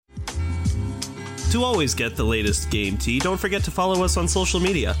To always get the latest Game Tea, don't forget to follow us on social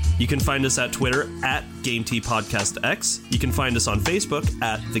media. You can find us at Twitter at Game Tea Podcast X. You can find us on Facebook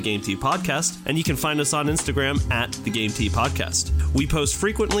at The Game Tea Podcast, and you can find us on Instagram at The Game Tea Podcast. We post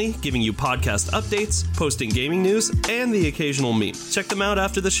frequently, giving you podcast updates, posting gaming news, and the occasional meme. Check them out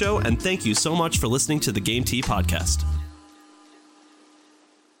after the show, and thank you so much for listening to The Game Tea Podcast.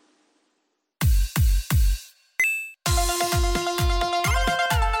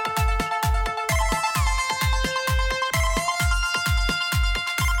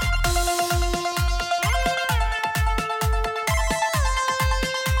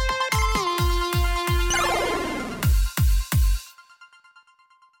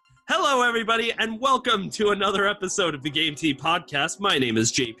 Everybody, and welcome to another episode of the Game Tea Podcast. My name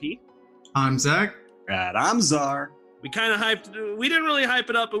is JP. I'm Zach. And I'm Czar. We didn't really hype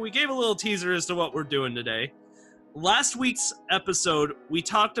it up, but we gave a little teaser as to what we're doing today. Last week's episode, we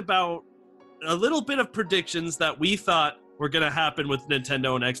talked about a little bit of predictions that we thought were going to happen with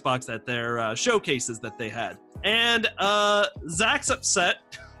Nintendo and Xbox at their showcases that they had. And Zach's upset.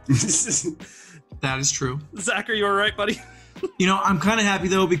 That is true. Zach, are you all right, buddy? You know, I'm kind of happy,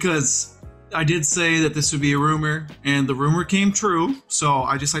 though, because I did say that this would be a rumor, and the rumor came true. So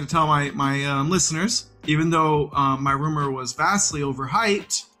I just like to tell my listeners, even though my rumor was vastly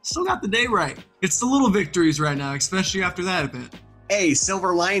overhyped, still got the day right. It's the little victories right now, especially after that event. Hey,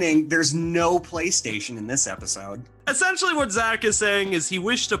 silver lining, there's no PlayStation in this episode. Essentially what Zach is saying is he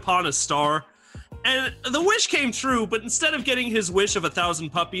wished upon a star, and the wish came true, but instead of getting his wish of 1,000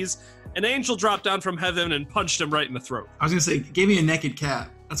 puppies, an angel dropped down from heaven and punched him right in the throat. I was going to say, give me a naked cat.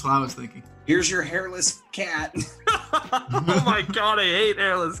 That's what I was thinking. Here's your hairless cat. Oh my god, I hate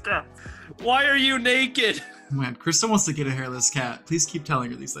hairless cats. Why are you naked? Man, Krista wants to get a hairless cat. Please keep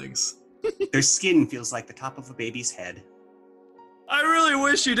telling her these things. Their skin feels like the top of a baby's head. I really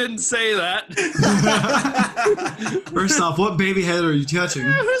wish you didn't say that. First off, what baby head are you touching?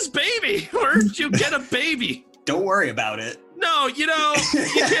 Whose baby? Where'd you get a baby? Don't worry about it. No, you know.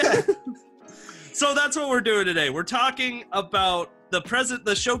 So that's what we're doing today. We're talking about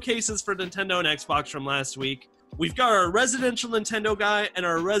the showcases for Nintendo and Xbox from last week. We've got our residential Nintendo guy and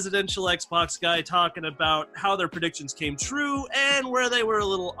our residential Xbox guy talking about how their predictions came true and where they were a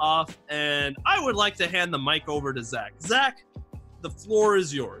little off. And I would like to hand the mic over to Zach. Zach, the floor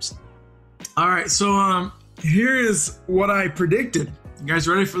is yours. All right, so here is what I predicted. You guys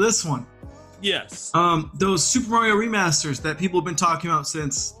ready for this one? Yes. Those Super Mario remasters that people have been talking about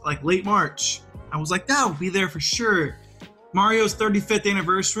since like late March. I was like, that will be there for sure. Mario's 35th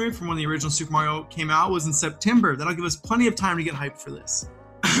anniversary from when the original Super Mario came out was in September. That'll give us plenty of time to get hyped for this.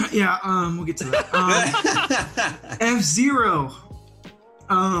 Yeah, we'll get to that. F-Zero.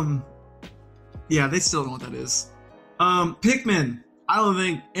 Yeah, they still don't know what that is. Pikmin. I don't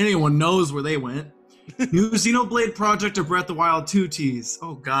think anyone knows where they went. New Xenoblade Project or Breath of the Wild 2 tease.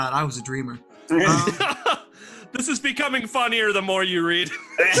 Oh god, I was a dreamer. This is becoming funnier the more you read.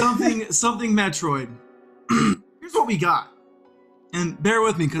 something Metroid. Here's what we got. And bear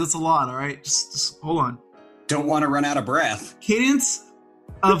with me because it's a lot, all right? Just hold on. Don't want to run out of breath. Cadence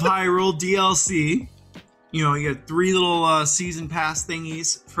of Hyrule DLC. You know, you got 3 little season pass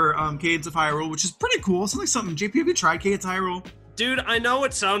thingies for Cadence of Hyrule, which is pretty cool. Sounds like something. JP, have you tried Cadence of Hyrule? Dude, I know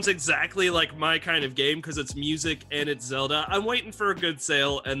it sounds exactly like my kind of game because it's music and it's Zelda. I'm waiting for a good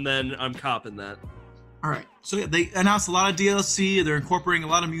sale, and then I'm copping that. All right. So yeah, they announced a lot of DLC. They're incorporating a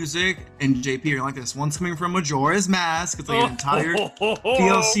lot of music. And JP, you're like this. One's coming from Majora's Mask. It's like an entire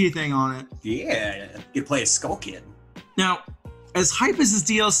DLC thing on it. Yeah, you play as Skull Kid. Now, as hype as this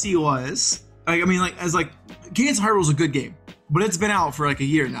DLC was, Cadence of Hyrule is a good game, but it's been out for like a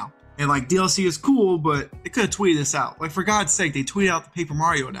year now. And like DLC is cool, but they could have tweeted this out. Like for God's sake, they tweeted out the Paper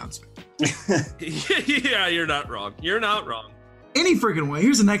Mario announcement. Yeah, you're not wrong. You're not wrong. Any freaking way.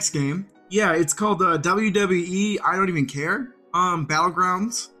 Here's the next game. Yeah, it's called WWE I Don't Even Care.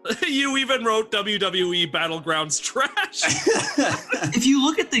 Battlegrounds. You even wrote WWE Battlegrounds trash. If you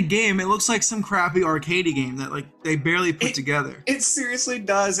look at the game, it looks like some crappy arcadey game that like they barely put together. It seriously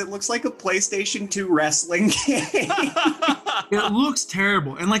does. It looks like a PlayStation 2 wrestling game. It looks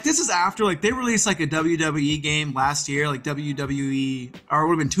terrible. And like this is after like they released like a WWE game last year, like WWE, or it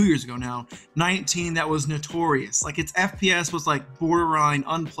would have been 2 years ago now, 19, that was notorious. Like its FPS was like borderline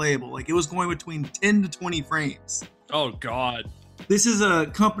unplayable. Like it was going between 10 to 20 frames. Oh God. This is a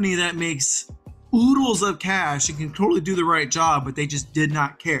company that makes oodles of cash and can totally do the right job, but they just did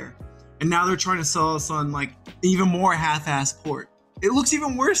not care. And now they're trying to sell us on like even more half-assed port. It looks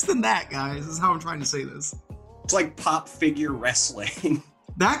even worse than that, guys. This is how I'm trying to say this. It's like pop figure wrestling.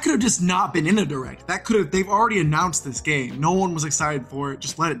 That could have just not been in a direct. They've already announced this game. No one was excited for it.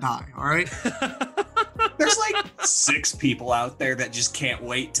 Just let it die, all right? There's like 6 people out there that just can't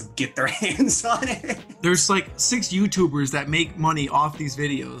wait to get their hands on it. There's like 6 YouTubers that make money off these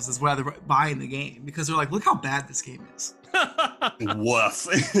videos. That's why they're buying the game, because they're like, look how bad this game is. Woof.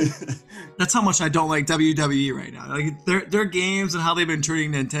 That's how much I don't like WWE right now. Like their games and how they've been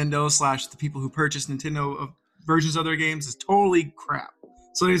treating Nintendo / the people who purchase Nintendo versions of their games is totally crap.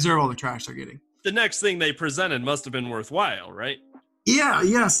 So they deserve all the trash they're getting. The next thing they presented must have been worthwhile, right?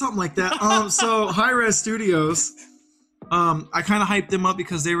 Yeah, something like that. So Hi-Rez Studios, I kind of hyped them up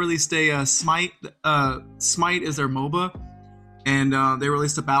because they released a Smite. Smite is their MOBA, and they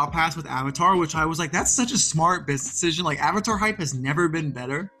released a battle pass with Avatar, which I was like, that's such a smart business decision. Like, Avatar hype has never been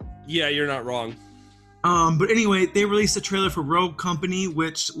better. Yeah, you're not wrong. But anyway, they released a trailer for Rogue Company,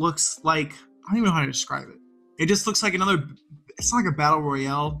 which looks like, I don't even know how to describe it. It just looks like it's not like a battle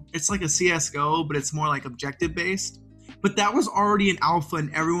royale. It's like a CSGO, but it's more like objective based. But that was already an alpha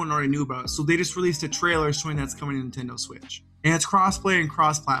and everyone already knew about it. So they just released a trailer showing that's coming to Nintendo Switch. And it's cross-play and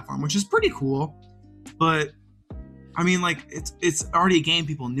cross-platform, which is pretty cool. But, I mean, like, it's already a game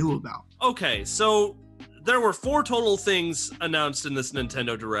people knew about. Okay, so there were 4 total things announced in this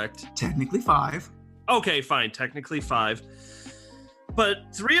Nintendo Direct. Technically 5. Okay, fine, technically 5.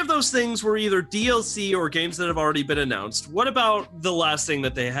 But 3 of those things were either DLC or games that have already been announced. What about the last thing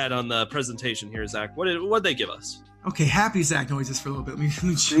that they had on the presentation here, Zach? What'd they give us? Okay, happy Zach noises for a little bit. Let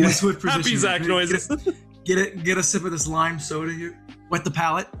me switch position. Happy Zach noises. Get a sip of this lime soda here. Wet the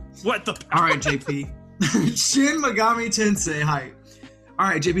palate. What the? All right, JP. Shin Megami Tensei hype. All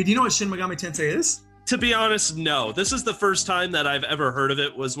right, JP, do you know what Shin Megami Tensei is? To be honest, no. This is the first time that I've ever heard of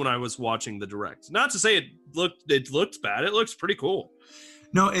it was when I was watching the Direct. Not to say it looked bad. It looks pretty cool.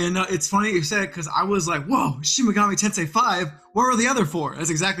 No, and it's funny you said, because I was like, whoa, Shin Megami Tensei 5, where are the other 4? That's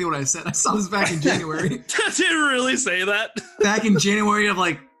exactly what I said. I saw this back in January. Did you really say that? Back in January of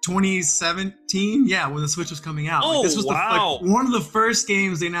like 2017? Yeah, when the Switch was coming out. Oh, like, this was wow. One of the first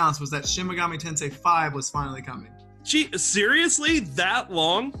games they announced was that Shin Megami Tensei 5 was finally coming. Gee, seriously? That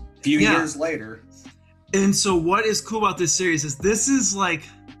long? A few years later. And so what is cool about this series is this is like,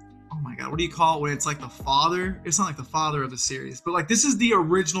 oh my god, what do you call it when it's like the father? It's not like the father of the series, but like this is the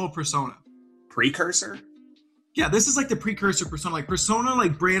original Persona. Precursor? Yeah, this is like the precursor Persona. Like Persona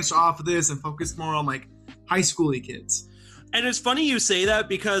like branched off of this and focused more on like high schooly kids. And it's funny you say that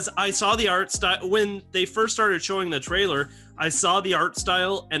because I saw the art style when they first started showing the trailer. I saw the art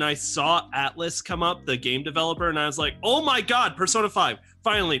style and I saw Atlas come up, the game developer, and I was like, oh my god, Persona 5.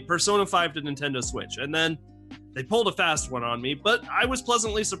 Finally, Persona 5 to Nintendo Switch. And then they pulled a fast one on me, but I was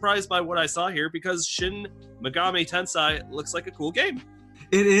pleasantly surprised by what I saw here because Shin Megami Tensei looks like a cool game.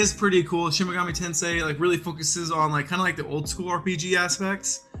 It is pretty cool. Shin Megami Tensei like really focuses on like kind of like the old school RPG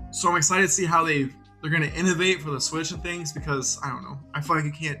aspects. So I'm excited to see how they're going to innovate for the Switch and things because I don't know. I feel like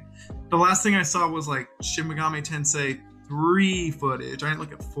you can't. The last thing I saw was like Shin Megami Tensei 3 footage. I didn't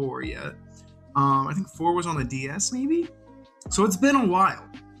look at 4 yet. I think 4 was on the DS maybe. So it's been a while.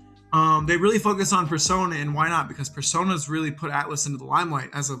 They really focus on Persona, and why not? Because Persona's really put Atlas into the limelight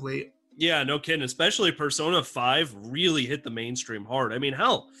as of late. Yeah, no kidding. Especially Persona 5 really hit the mainstream hard. I mean,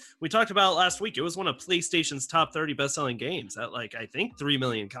 hell, we talked about it last week. It was one of PlayStation's top 30 best-selling games at like, I think 3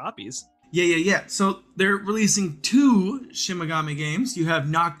 million copies. Yeah. So they're releasing 2 Shin Megami games. You have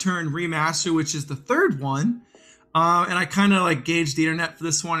Nocturne Remaster, which is the 3rd one. And I kind of like gauged the internet for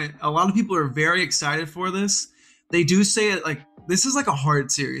this one. A lot of people are very excited for this. They do say it like, this is like a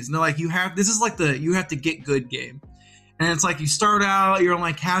hard series. And they're like, you have to get good game. And it's like you start out, you're on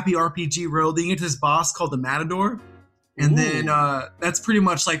like happy RPG road, then you get to this boss called the Matador. And then that's pretty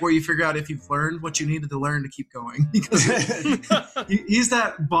much like where you figure out if you've learned what you needed to learn to keep going. Because he's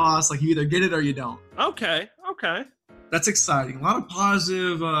that boss, like you either get it or you don't. Okay. That's exciting. A lot of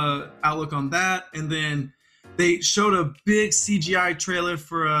positive outlook on that. And then they showed a big CGI trailer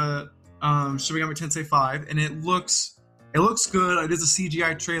for Shin Megami Tensei 5, and it looks good. It is a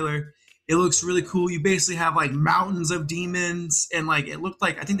CGI trailer. It looks really cool. You basically have like mountains of demons, and like it looked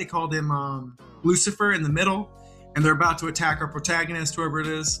like I think they called him Lucifer in the middle, and they're about to attack our protagonist, whoever it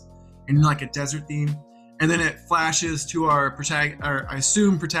is, in like a desert theme. And then it flashes to our I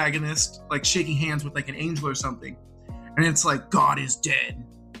assume protagonist, like shaking hands with like an angel or something, and it's like God is dead.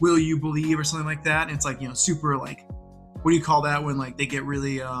 Will you believe or something like that? And it's like, you know, super like, what do you call that when like they get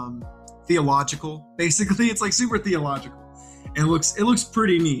really theological? Basically, it's like super theological. And it looks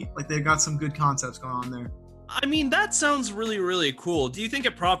pretty neat. Like they've got some good concepts going on there. I mean, that sounds really, really cool. Do you think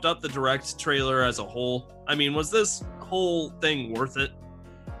it propped up the Direct trailer as a whole? I mean, was this whole thing worth it?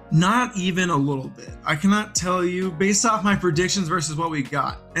 Not even a little bit. I cannot tell you based off my predictions versus what we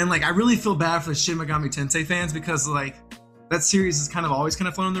got. And like, I really feel bad for the Shin Megami Tensei fans because like, that series is kind of always kind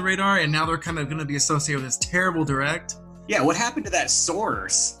of flown on the radar, and now they're kind of going to be associated with this terrible direct. Yeah, what happened to that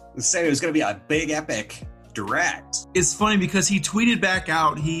source? They said it was going to be a big epic direct. It's funny because he tweeted back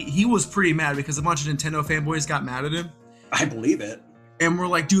out. He was pretty mad because a bunch of Nintendo fanboys got mad at him. I believe it. And we're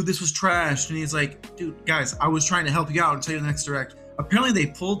like, dude, this was trash. And he's like, dude, guys, I was trying to help you out and tell you the next direct. Apparently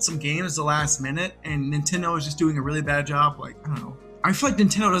they pulled some games the last minute, and Nintendo is just doing a really bad job. Like, I don't know. I feel like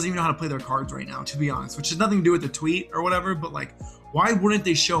Nintendo doesn't even know how to play their cards right now, to be honest, which has nothing to do with the tweet or whatever, but like, why wouldn't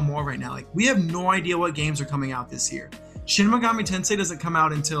they show more right now? Like, we have no idea what games are coming out this year. Shin Megami Tensei doesn't come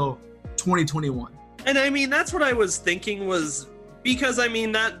out until 2021. And I mean, that's what I was thinking was because I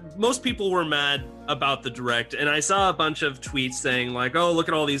mean that most people were mad about the direct, and I saw a bunch of tweets saying like, oh, look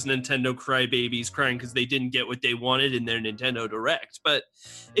at all these Nintendo crybabies crying because they didn't get what they wanted in their Nintendo Direct. But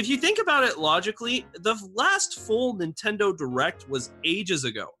if you think about it logically, the last full Nintendo Direct was ages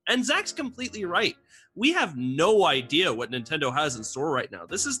ago. And Zach's completely right. We have no idea what Nintendo has in store right now.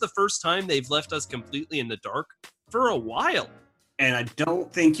 This is the first time they've left us completely in the dark for a while. And I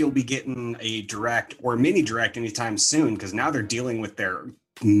don't think you'll be getting a direct or mini direct anytime soon, because now they're dealing with their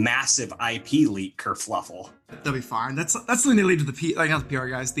massive IP leak kerfluffle. They'll be fine. That's something they leave to the not the PR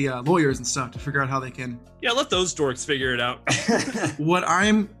guys, the lawyers and stuff to figure out how they can. Yeah, let those dorks figure it out. What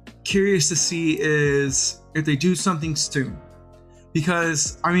I'm curious to see is if they do something soon,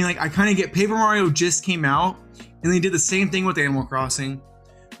 because I mean, like, I kind of get Paper Mario just came out, and they did the same thing with Animal Crossing,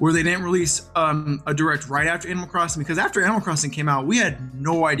 where they didn't release a direct right after Animal Crossing, because after Animal Crossing came out, we had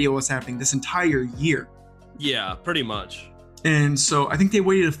no idea what was happening this entire year. Yeah, pretty much. And so I think they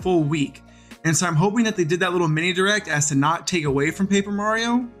waited a full week. And so I'm hoping that they did that little mini direct as to not take away from Paper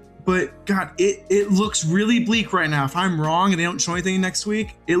Mario. But God, it looks really bleak right now. If I'm wrong and they don't show anything next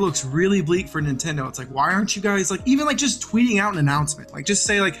week, it looks really bleak for Nintendo. It's like, why aren't you guys like even like just tweeting out an announcement? Like just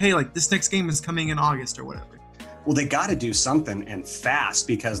say like, hey, like this next game is coming in August or whatever. Well, they got to do something and fast,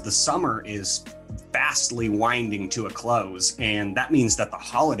 because the summer is fastly winding to a close. And that means that the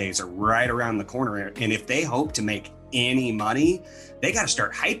holidays are right around the corner. And if they hope to make any money, they got to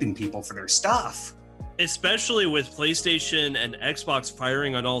start hyping people for their stuff. Especially with PlayStation and Xbox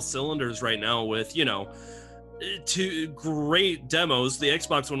firing on all cylinders right now with, you know, two great demos. The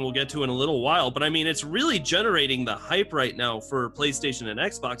Xbox one we'll get to in a little while, but I mean, it's really generating the hype right now for PlayStation and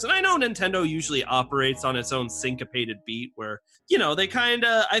Xbox. And I know Nintendo usually operates on its own syncopated beat where, you know, they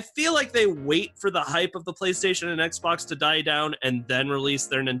I feel like they wait for the hype of the PlayStation and Xbox to die down and then release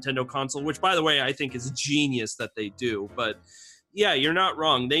their Nintendo console, which, by the way, I think is genius that they do. But yeah, you're not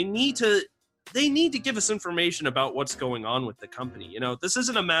wrong. They need to give us information about what's going on with the company. You know, this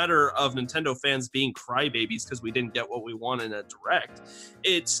isn't a matter of Nintendo fans being crybabies because we didn't get what we want in a direct.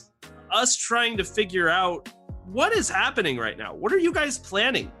 It's us trying to figure out what is happening right now. What are you guys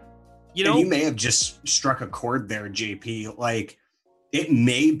planning? You know, and you may have just struck a chord there, JP. Like, it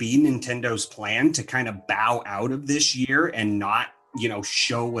may be Nintendo's plan to kind of bow out of this year and not, you know,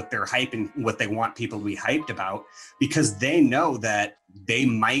 show what they're hyping, what they want people to be hyped about, because they know that they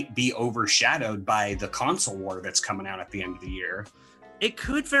might be overshadowed by the console war that's coming out at the end of the year. It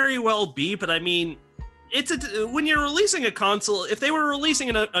could very well be, but I mean, when you're releasing a console, if they were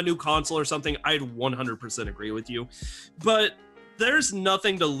releasing a new console or something, I'd 100% agree with you. But there's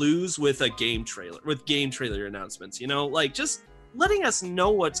nothing to lose with game trailer announcements, you know? Like, just letting us know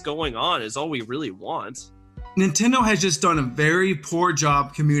what's going on is all we really want. Nintendo has just done a very poor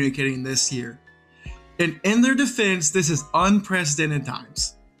job communicating this year. And in their defense, this is unprecedented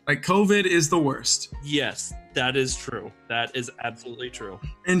times. Like, COVID is the worst. Yes, that is true. That is absolutely true.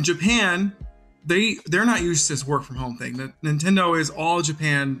 In Japan, they're not used to this work from home thing. Nintendo is all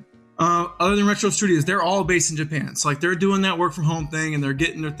Japan. Other than Retro Studios, they're all based in Japan. So like they're doing that work from home thing and they're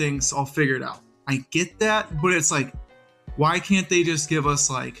getting their things all figured out. I get that, but it's like, why can't they just give us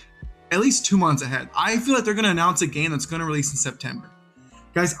like at least 2 months ahead? I feel like they're going to announce a game that's going to release in September.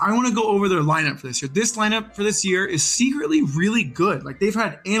 Guys, I want to go over their lineup for this year. This lineup for this year is secretly really good. Like, they've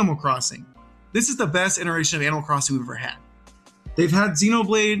had Animal Crossing. This is the best iteration of Animal Crossing we've ever had. They've had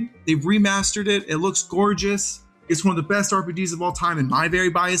Xenoblade. They've remastered it. It looks gorgeous. It's one of the best RPGs of all time, in my very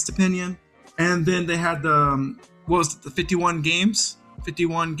biased opinion. And then they had the 51 games?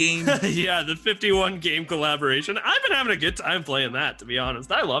 51 game. Yeah, the 51 game collaboration. I've been having a good time playing that, to be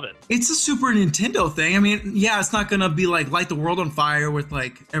honest. I love it. It's a Super Nintendo thing. I mean, yeah, it's not gonna be like light the world on fire with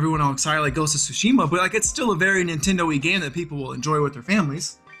like everyone all excited like Ghost of Tsushima, but like it's still a very Nintendo-y game that people will enjoy with their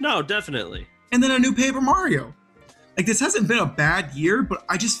families. No, definitely. And then a new Paper Mario. Like, this hasn't been a bad year, but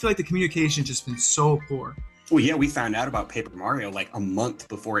I just feel like the communication's just been so poor. Well, yeah, we found out about Paper Mario like a month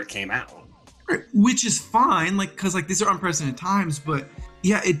before it came out. Which is fine, like, because like these are unprecedented times, but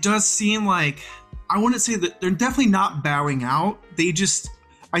yeah, it does seem like I wouldn't say that they're definitely not bowing out.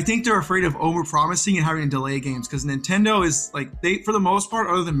 I think they're afraid of overpromising and having to delay games because Nintendo is like, for the most part,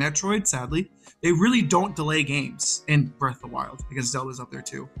 other than Metroid, sadly, they really don't delay games in Breath of the Wild because Zelda's up there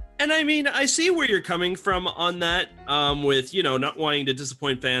too. And I mean, I see where you're coming from on that, with, not wanting to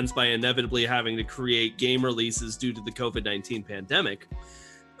disappoint fans by inevitably having to create game releases due to the COVID-19 pandemic.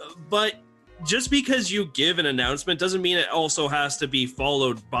 But just because you give an announcement doesn't mean it also has to be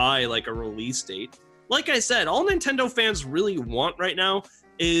followed by like a release date. Like I said, all Nintendo fans really want right now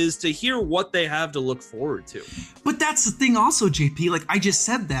is to hear what they have to look forward to. But that's the thing also, JP, like I just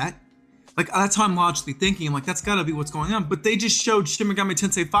said that. Like, that's how I'm logically thinking. I'm like, that's got to be what's going on. But they just showed Shin Megami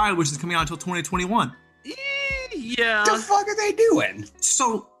Tensei 5, which is coming out until 2021. Yeah. What the fuck are they doing?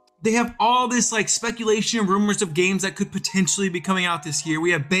 So they have all this, like, speculation and rumors of games that could potentially be coming out this year.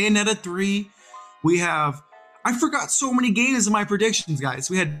 We have Bayonetta 3. I forgot so many games in my predictions, guys.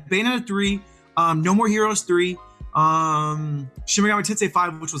 We had Bayonetta 3, No More Heroes 3, Shin Megami Tensei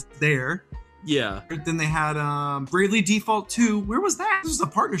 5, which was there. Yeah. Then they had Bravely Default 2. Where was that? This was a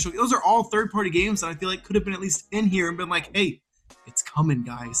partnership. Those are all third-party games that I feel like could have been at least in here and been like, hey, it's coming,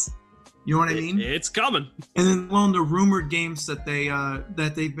 guys. You know what I mean? It's coming. And then the rumored games that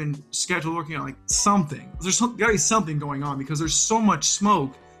they've been scheduled working on, like something. There's gotta be something going on because there's so much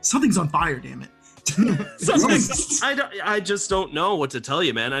smoke. Something's on fire, damn it. I just don't know what to tell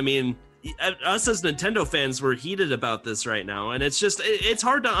you, man. I mean, us as Nintendo fans, we're heated about this right now, and it's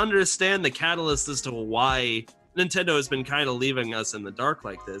hard to understand the catalyst as to why Nintendo has been kind of leaving us in the dark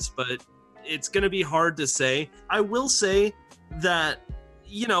like this, but it's going to be hard to say. I will say that,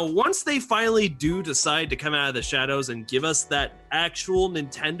 once they finally do decide to come out of the shadows and give us that actual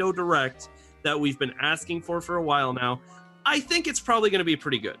Nintendo Direct that we've been asking for a while now, I think it's probably going to be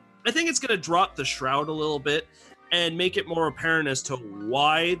pretty good. I think it's going to drop the shroud a little bit and make it more apparent as to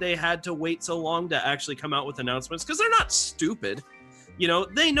why they had to wait so long to actually come out with announcements, because they're not stupid.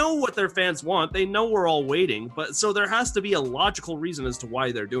 They know what their fans want. They know we're all waiting, but so there has to be a logical reason as to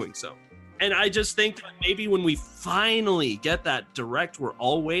why they're doing so. And I just think that maybe when we finally get that Direct we're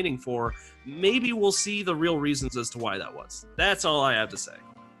all waiting for, maybe we'll see the real reasons as to why that was. That's all I have to say.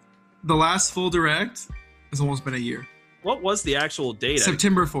 The last full Direct has almost been a year. What was the actual date?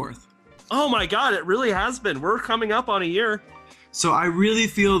 September 4th. Oh my God, it really has been. We're coming up on a year. So I really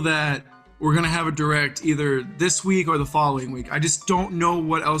feel that we're going to have a Direct either this week or the following week. I just don't know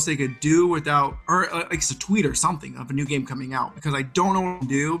what else they could do without, or like a tweet or something of a new game coming out, because I don't know what to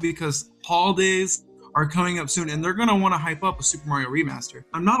do, because holidays are coming up soon and they're going to want to hype up a Super Mario Remaster.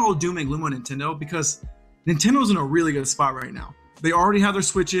 I'm not all doom and gloom on Nintendo because Nintendo's in a really good spot right now. They already have their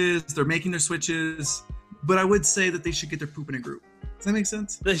Switches, they're making their Switches, but I would say that they should get their poop in a group. Does that make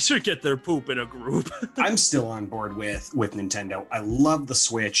sense? They should get their poop in a group. I'm still on board with Nintendo. I love the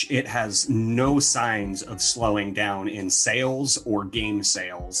Switch. It has no signs of slowing down in sales or game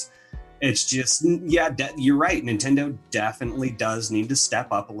sales. It's just, you're right. Nintendo definitely does need to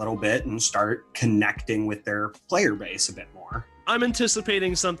step up a little bit and start connecting with their player base a bit more. I'm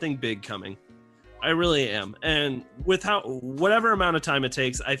anticipating something big coming. I really am. And with whatever amount of time it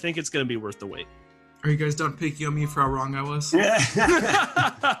takes, I think it's going to be worth the wait. Are you guys done picking on me for how wrong I was?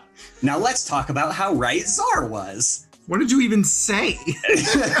 Now let's talk about how right Czar was. What did you even say? He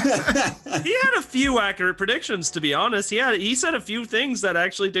had a few accurate predictions, to be honest. He said a few things that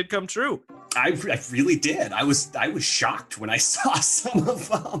actually did come true. I really did. I was shocked when I saw some of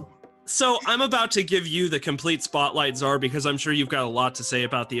them. So I'm about to give you the complete spotlight, Czar, because I'm sure you've got a lot to say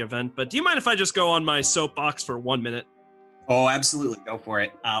about the event. But do you mind if I just go on my soapbox for 1 minute? Oh, absolutely. Go for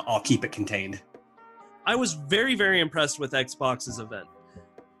it. I'll keep it contained. I was very, very impressed with Xbox's event.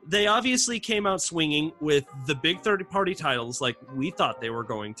 They obviously came out swinging with the big third-party titles like we thought they were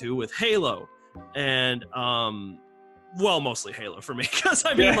going to, with Halo and, mostly Halo for me, because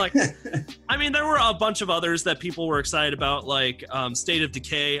there were a bunch of others that people were excited about, like State of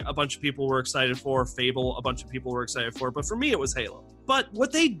Decay, a bunch of people were excited for, Fable, a bunch of people were excited for, but for me it was Halo. But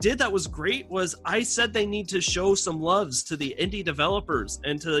what they did that was great was I said they need to show some loves to the indie developers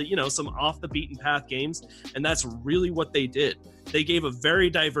and to, some off the beaten path games. And that's really what they did. They gave a very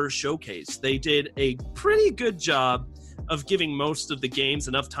diverse showcase. They did a pretty good job of giving most of the games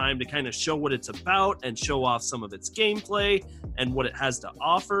enough time to kind of show what it's about and show off some of its gameplay and what it has to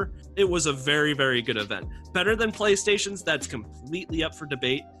offer. It was a very, very good event. Better than PlayStation's, that's completely up for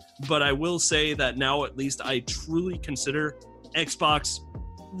debate. But I will say that now at least I truly consider Xbox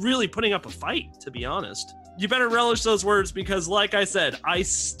really putting up a fight, to be honest. You better relish those words because, like I said, I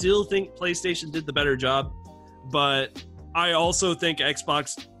still think PlayStation did the better job, but I also think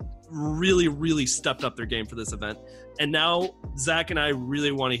Xbox really, really stepped up their game for this event. And now, Zach and I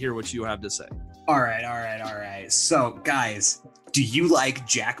really want to hear what you have to say. All right. So, guys, do you like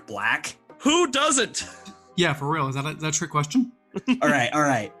Jack Black? Who doesn't? Yeah, for real. Is that a trick question? All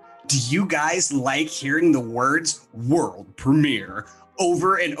right. Do you guys like hearing the words world premiere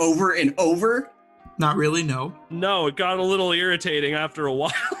over and over and over? Not really, no. No, it got a little irritating after a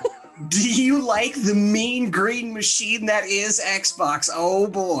while. Do you like the mean green machine that is Xbox? Oh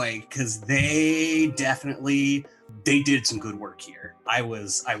boy, because they did some good work here. I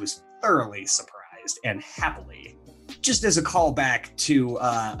was thoroughly surprised and happily. Just as a callback to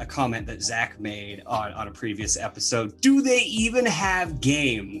a comment that Zach made on a previous episode, do they even have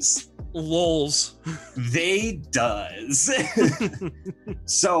games? Lols. They does.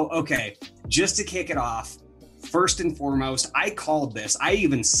 So, okay, just to kick it off, first and foremost, I called this. I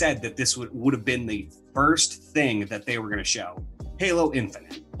even said that this would have been the first thing that they were going to show. Halo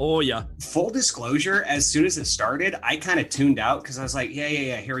Infinite. Oh, yeah. Full disclosure, as soon as it started, I kind of tuned out because I was like,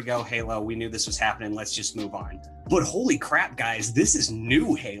 yeah, here we go, Halo. We knew this was happening. Let's just move on. But holy crap, guys, this is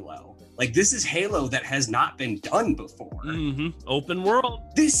new Halo. Like, this is Halo that has not been done before. Mm-hmm. Open world.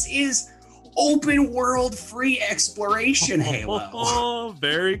 This is open world free exploration Halo. Oh,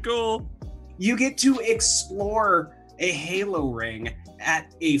 very cool. You get to explore a Halo ring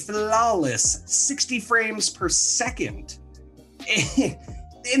at a flawless 60 frames per second.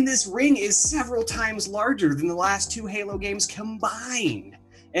 And this ring is several times larger than the last two Halo games combined.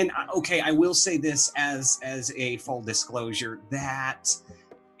 And okay, I will say this as a full disclosure that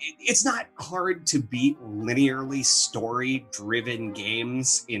it's not hard to beat linearly story-driven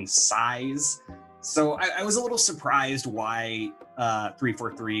games in size. So I was a little surprised why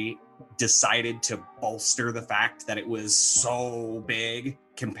 343 decided to bolster the fact that it was so big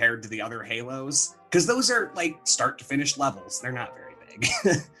compared to the other Halos. Because those are like start to finish levels. They're not very big.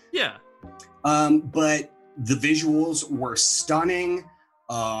 Yeah. But the visuals were stunning.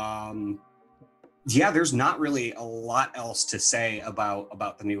 Yeah, there's not really a lot else to say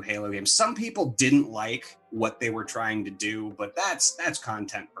about the new Halo game. Some people didn't like what they were trying to do, but that's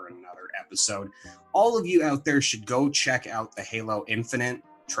content for another episode. All of you out there should go check out the Halo Infinite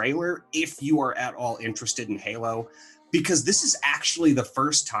trailer if you are at all interested in Halo, because this is actually the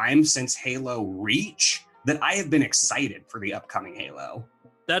first time since Halo Reach that I have been excited for the upcoming Halo.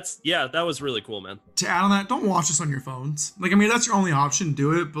 That was really cool, man. To add on that, don't watch this on your phones. Like, I mean, that's your only option,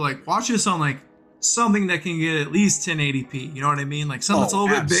 do it, but like watch this on like something that can get at least 1080p. You know what I mean? Like something that's a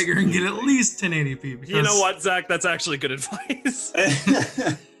little bit bigger and get at least 1080p. Because, you know what, Zach? That's actually good advice.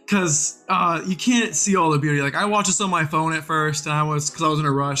 Because you can't see all the beauty. Like I watched this on my phone at first, and because I was in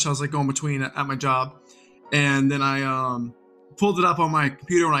a rush. I was like going between at my job, and then I pulled it up on my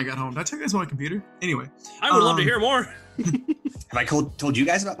computer when I got home. Did I tell you guys about my computer? Anyway, I would love to hear more. Have I told you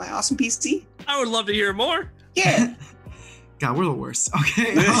guys about my awesome PC? I would love to hear more. Yeah. God, we're the worst.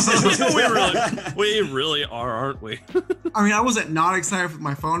 Okay. we really are, aren't we? I mean, I wasn't not excited for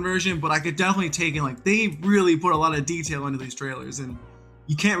my phone version, but I could definitely take it. Like, they really put a lot of detail into these trailers, and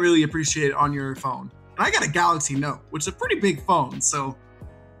you can't really appreciate it on your phone. And I got a Galaxy Note, which is a pretty big phone, so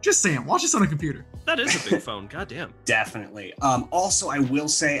just saying, watch this on a computer. That is a big phone. Goddamn. Definitely. Also, I will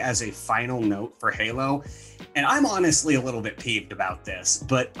say as a final note for Halo, and I'm honestly a little bit peeved about this,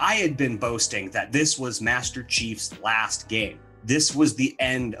 but I had been boasting that this was Master Chief's last game. This was the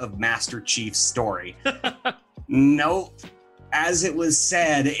end of Master Chief's story. Nope. As it was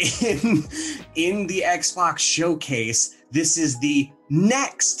said in the Xbox showcase, this is the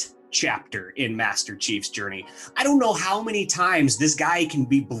next chapter in Master Chief's journey. I don't know how many times this guy can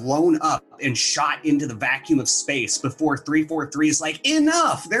be blown up and shot into the vacuum of space before 343 is like,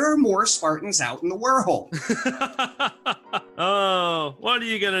 enough! There are more Spartans out in the world. Oh, what are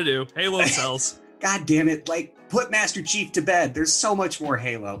you gonna do? Halo sells. God damn it, like, put Master Chief to bed. There's so much more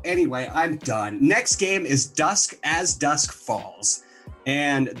Halo. Anyway, I'm done. Next game is Dusk Falls.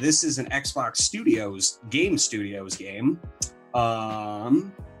 And this is an Xbox Game Studios game.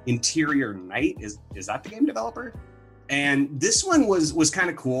 Interior Night is that the game developer? And this one was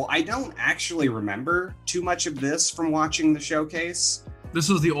kind of cool. I don't actually remember too much of this from watching the showcase. This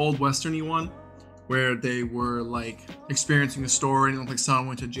was the old Western-y one where they were like experiencing a story and like someone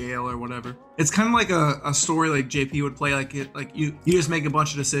went to jail or whatever. It's kind of like a story like JP would play, like you just make a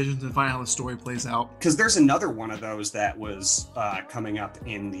bunch of decisions and find out how the story plays out. Because there's another one of those that was coming up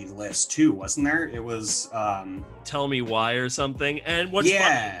in the list too, wasn't there? It was Tell Me Why or something. And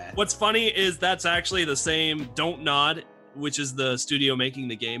what's funny is that's actually the same Don't Nod, which is the studio making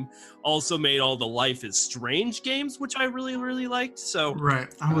the game, also made all the Life is Strange games, which I really, really liked. So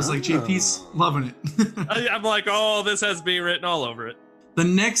right. I was like, JP's loving it. I'm like, oh, this has B written all over it. The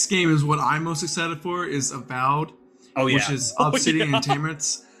next game is what I'm most excited for, is Avowed, which is Obsidian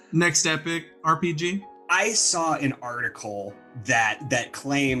Entertainment's. Next Epic RPG? I saw an article that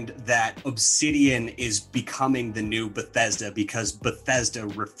claimed that Obsidian is becoming the new Bethesda because Bethesda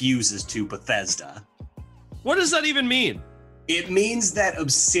refuses to Bethesda. What does that even mean? It means that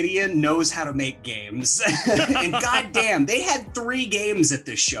Obsidian knows how to make games. And goddamn, they had 3 games at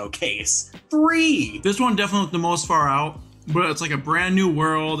this showcase. 3! This one definitely looked the most far out, but it's like a brand new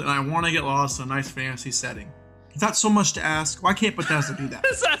world, and I want to get lost in a nice fantasy setting. Is that so much to ask? Why can't Bethesda do that?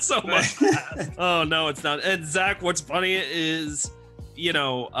 Is that so much to ask? Oh, no, it's not. And Zach, what's funny is,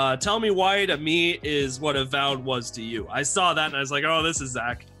 Tell Me Why to me is what Avowed was to you. I saw that and I was like, oh, this is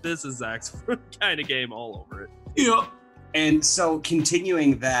Zach. This is Zach's kind of game all over it. Yep. And so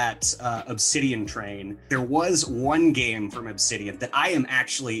continuing that Obsidian train, there was one game from Obsidian that I am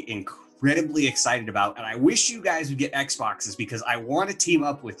actually incredibly excited about. And I wish you guys would get Xboxes because I want to team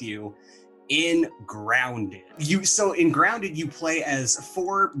up with you in Grounded. So in Grounded, you play as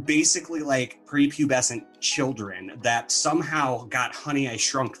 4 basically like prepubescent children that somehow got Honey, I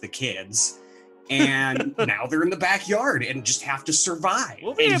Shrunk the Kids. And now they're in the backyard and just have to survive.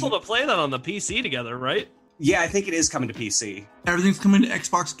 We'll be able to play that on the PC together, right? Yeah, I think it is coming to PC. Everything's coming to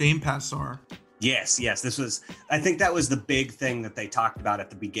Xbox Game Pass, Sar. Yes. I think that was the big thing that they talked about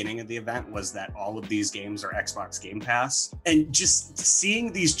at the beginning of the event was that all of these games are Xbox Game Pass. And just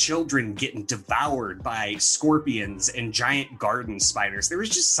seeing these children getting devoured by scorpions and giant garden spiders, there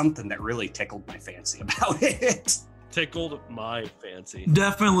was just something that really tickled my fancy about it. Tickled my fancy.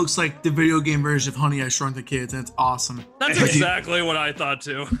 Definitely looks like the video game version of Honey, I Shrunk the Kids, and it's awesome. That's exactly what I thought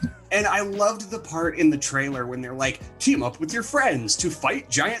too. And I loved the part in the trailer when they're like, team up with your friends to fight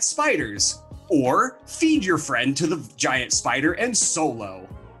giant spiders. Or feed your friend to the giant spider and solo.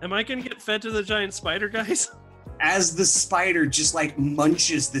 Am I gonna get fed to the giant spider, guys? As the spider just like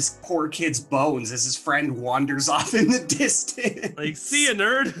munches this poor kid's bones as his friend wanders off in the distance. Like, see ya,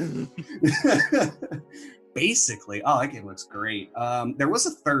 nerd. Basically. Oh, that game looks great. There was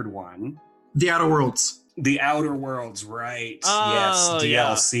a third one. The Outer Worlds. The Outer Worlds, right. Oh, yes,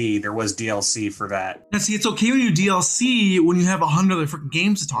 DLC. Yeah. There was DLC for that. Now, see, it's okay when you do DLC when you have 100 other freaking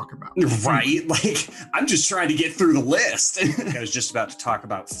games to talk about. Right? Like, I'm just trying to get through the list. I was just about to talk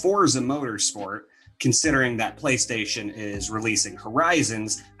about Forza Motorsport, considering that PlayStation is releasing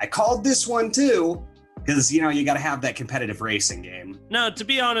Horizons. I called this one too, because, you got to have that competitive racing game. No, to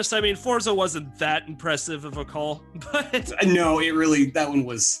be honest, I mean, Forza wasn't that impressive of a call, but... No, that one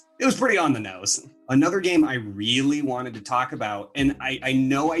was... It was pretty on the nose. Another game I really wanted to talk about, and I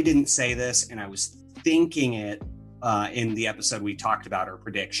know I didn't say this, and I was thinking it in the episode we talked about our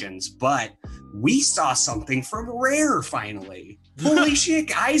predictions, but we saw something from Rare finally. Holy shit,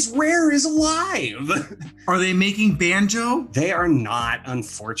 guys, Rare is alive. Are they making Banjo? They are not,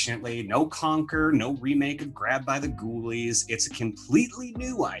 unfortunately. No Conquer, no remake of Grabbed by the Ghoulies. It's a completely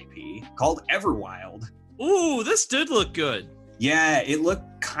new IP called Everwild. Ooh, this did look good. Yeah, it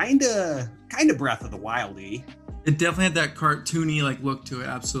looked kind of Breath of the Wild-y. It definitely had that cartoony look to it,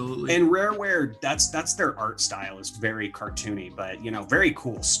 absolutely. And Rareware, that's their art style is very cartoony, but very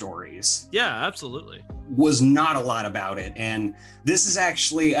cool stories. Yeah, absolutely. Was not a lot about it. And this is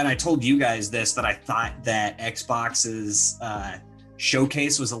actually, and I told you guys this, that I thought that Xbox's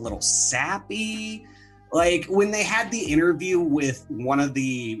showcase was a little sappy. Like when they had the interview with one of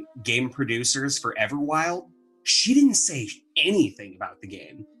the game producers for Everwild, she didn't say anything about the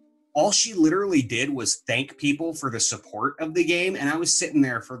game. All she literally did was thank people for the support of the game. And I was sitting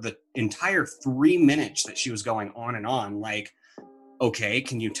there for the entire 3 minutes that she was going on and on. Like, okay,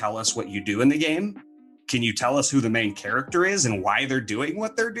 can you tell us what you do in the game? Can you tell us who the main character is and why they're doing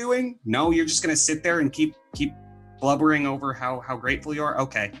what they're doing? No, you're just going to sit there and keep blubbering over how grateful you are?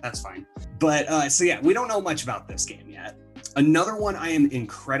 Okay, that's fine. But so yeah, we don't know much about this game yet. Another one I am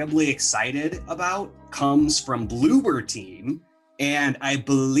incredibly excited about comes from Bloober Team, and I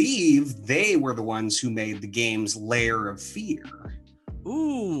believe they were the ones who made the game's Lair of Fear.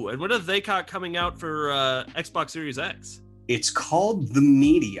 Ooh, and what have they got coming out for Xbox Series X? It's called The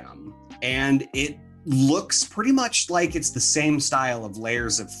Medium, and it looks pretty much like it's the same style of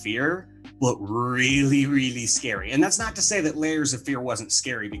Layers of Fear, but really, really scary. And that's not to say that Layers of Fear wasn't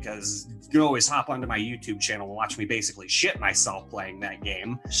scary, because you can always hop onto my YouTube channel and watch me basically shit myself playing that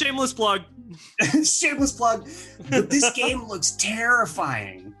game. Shameless plug. Shameless plug. But this game looks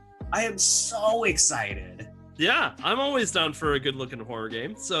terrifying. I am so excited. Yeah, I'm always down for a good-looking horror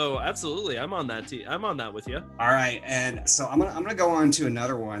game. So absolutely, I'm on that. I'm on that with you. All right, and so I'm gonna go on to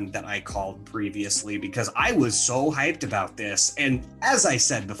another one that I called previously because I was so hyped about this. And as I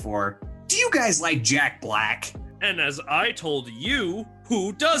said before, do you guys like Jack Black? And as I told you,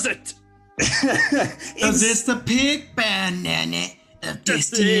 who doesn't? Cause it's the pig banana. of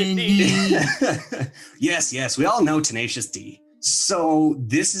Destiny. Yes, we all know Tenacious D. So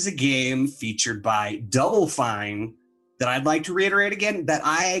this is a game featured by Double Fine that I'd like to reiterate again that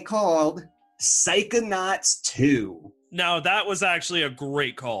I called Psychonauts 2. Now, that was actually a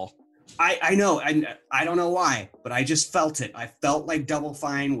great call. I know, I don't know why, but I just felt it. I felt like Double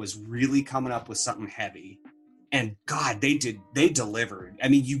Fine was really coming up with something heavy. And God, they delivered. I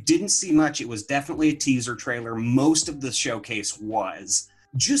mean, you didn't see much. It was definitely a teaser trailer. Most of the showcase was.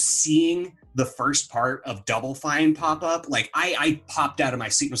 Just seeing the first part of Double Fine pop up, like I popped out of my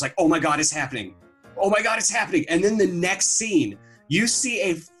seat and was like, oh my God, it's happening. Oh my God, it's happening. And then the next scene, you see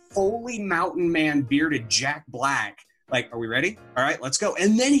a fully mountain man bearded Jack Black. Like, are we ready? All right, let's go.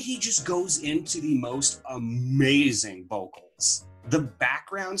 And then he just goes into the most amazing vocals. The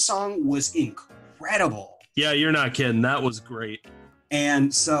background song was incredible. Yeah, you're not kidding. That was great.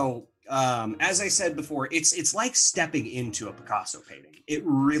 And so, as I said before, it's like stepping into a Picasso painting. It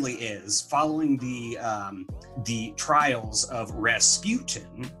really is. Following the trials of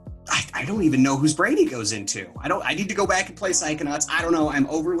Rasputin, I don't even know whose brain he goes into. I need to go back and play Psychonauts. I don't know. I'm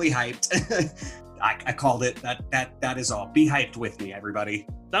overly hyped. I called it. That is all. Be hyped with me, everybody.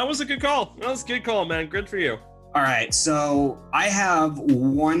 That was a good call. That was a good call, man. Good for you. All right, so I have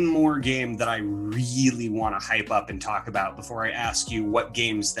one more game that I really want to hype up and talk about before I ask you what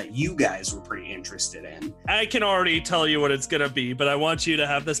games that you guys were pretty interested in. I can already tell you what it's going to be, but I want you to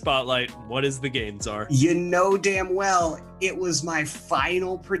have the spotlight. What is the game, Czar? You know damn well it was my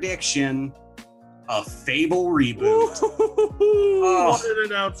final prediction, a Fable reboot. What an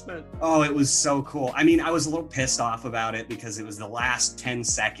announcement. Oh, it was so cool. I mean, I was a little pissed off about it because it was the last 10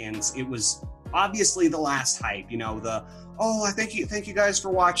 seconds. It was obviously the last hype, I thank you guys for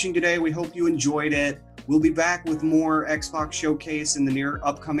watching today. We hope you enjoyed it. We'll be back with more Xbox Showcase in the near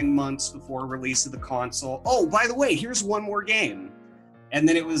upcoming months before release of the console. Oh, by the way, here's one more game. And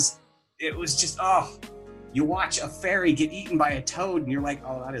then it was just, you watch a fairy get eaten by a toad and you're like,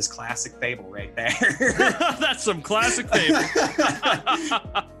 oh, that is classic Fable right there. That's some classic Fable.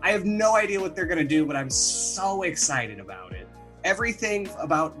 I have no idea what they're going to do, but I'm so excited about it. Everything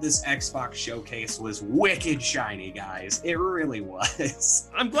about this Xbox Showcase was wicked shiny, guys. It really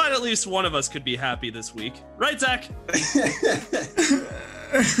was. I'm glad at least one of us could be happy this week. Right, Zach?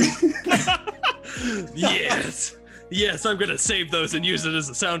 Yes. Yes, I'm going to save those and use it as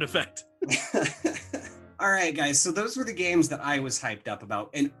a sound effect. All right, guys. So those were the games that I was hyped up about.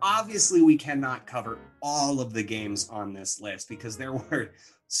 And obviously we cannot cover all of the games on this list because there were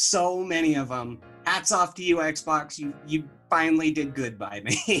so many of them. Hats off to you, Xbox. You finally did good by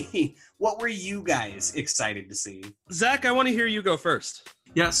me. What were you guys excited to see? Zach, I want to hear you go first.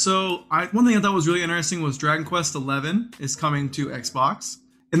 Yeah, so one thing I thought was really interesting was Dragon Quest XI is coming to Xbox.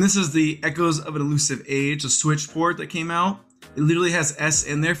 And this is the Echoes of an Elusive Age, a Switch port that came out. It literally has S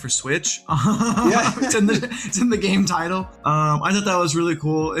in there for Switch. Yeah. It's in the game title. I thought that was really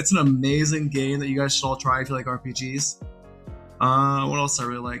cool. It's an amazing game that you guys should all try if you like RPGs. What else I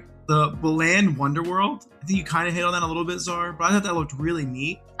really like? The Balan Wonderworld. I think you kind of hit on that a little bit, Czar, but I thought that looked really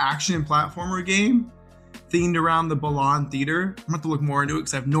neat. Action and platformer game themed around the Balan Theater. I'm going to have to look more into it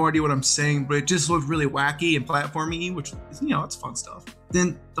because I have no idea what I'm saying, but it just looked really wacky and platformy, which is, it's fun stuff.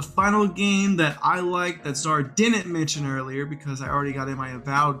 Then the final game that I like that Czar didn't mention earlier because I already got in my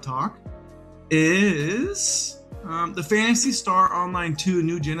Avowed talk is the Phantasy Star Online 2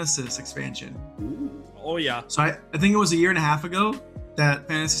 New Genesis expansion. Ooh. Oh, yeah. So I think it was a year and a half ago that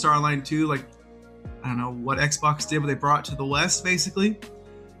Phantasy Star Online 2, I don't know what Xbox did, but they brought it to the West, basically.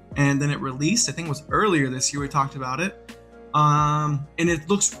 And then it released. I think it was earlier this year we talked about it. And it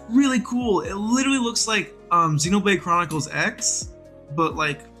looks really cool. It literally looks like Xenoblade Chronicles X, but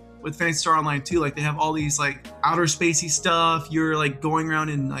with Phantasy Star Online 2, they have all these outer spacey stuff. You're going around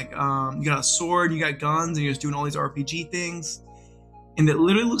in you got a sword, you got guns, and you're just doing all these RPG things. And it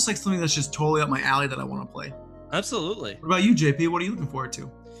literally looks like something that's just totally up my alley that I want to play. Absolutely. What about you, JP? What are you looking forward to?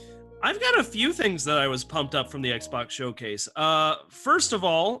 I've got a few things that I was pumped up from the Xbox Showcase. First of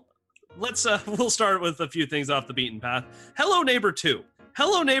all, we'll start with a few things off the beaten path. Hello Neighbor 2.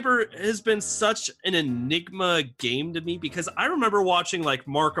 Hello Neighbor has been such an enigma game to me because I remember watching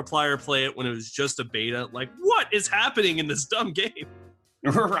Markiplier play it when it was just a beta. What is happening in this dumb game?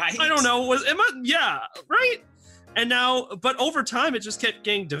 Right? I don't know. Yeah, right? And now, but over time, it just kept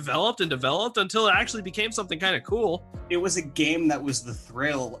getting developed and developed until it actually became something kind of cool. It was a game that was the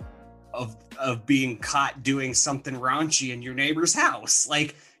thrill of being caught doing something raunchy in your neighbor's house.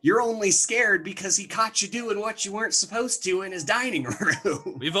 You're only scared because he caught you doing what you weren't supposed to in his dining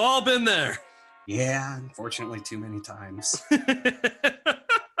room. We've all been there. Yeah, unfortunately, too many times.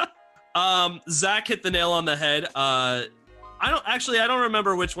 Zach hit the nail on the head. I don't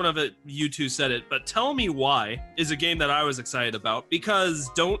remember which one of it you two said it, but Tell Me Why is a game that I was excited about because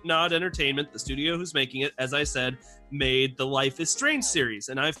Don't Nod Entertainment, the studio who's making it, as I said, made the Life is Strange series,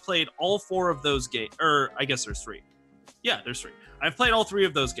 and I've played all 4 of those games, or I guess there's 3. Yeah, there's 3. I've played all 3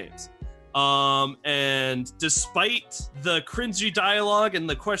 of those games. And despite the cringy dialogue and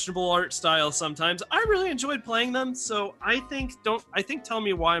the questionable art style sometimes, I really enjoyed playing them. So I think Tell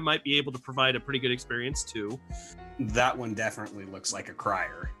Me Why might be able to provide a pretty good experience too. That one definitely looks like a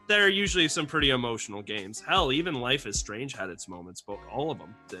crier. There are usually some pretty emotional games. Hell, even Life is Strange had its moments, but all of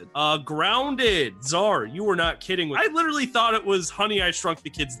them did. Grounded. Czar, you were not kidding. I literally thought it was Honey, I Shrunk the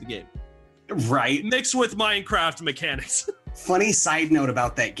Kids, the game. Right. Mixed with Minecraft mechanics. Funny side note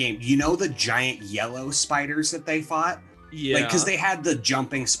about that game. You know the giant yellow spiders that they fought? Yeah. Like, because they had the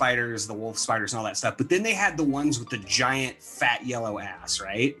jumping spiders, the wolf spiders, and all that stuff. But then they had the ones with the giant fat yellow ass,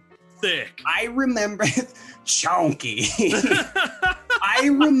 right? Thick. I remember chunky. I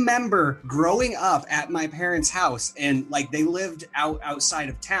remember growing up at my parents' house, and like they lived outside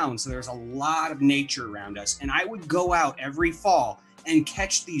of town, so there's a lot of nature around us. And I would go out every fall and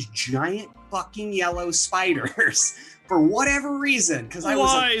catch these giant fucking yellow spiders for whatever reason. Because I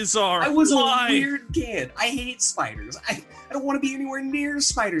was a weird kid. I hate spiders. I don't want to be anywhere near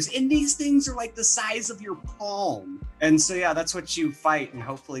spiders. And these things are like the size of your palm. And so, yeah, that's what you fight and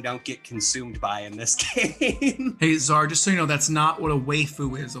hopefully don't get consumed by in this game. Hey, Czar, just so you know, that's not what a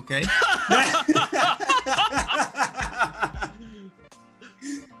waifu is, okay?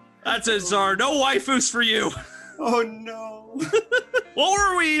 That's it, Czar. No waifus for you. Oh, no. What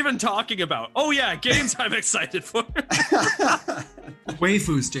were we even talking about? Oh, yeah, games I'm excited for.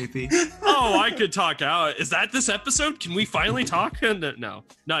 Waifus, JP. Oh, I could talk out. Is that this episode? Can we finally talk? No,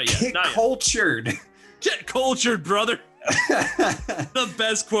 not yet. Get cultured. Get cultured, brother. The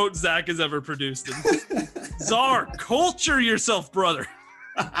best quote Zach has ever produced. Czar, culture yourself, brother.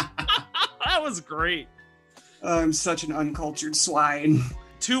 That was great. I'm such an uncultured swine.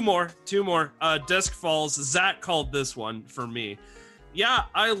 Two more. Dusk Falls. Zach called this one for me. Yeah,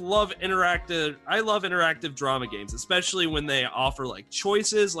 I love interactive drama games, especially when they offer like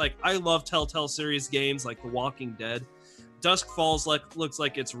choices. Like I love Telltale series games like The Walking Dead. Dusk Falls looks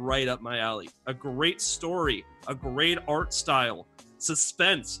like it's right up my alley. A great story, a great art style,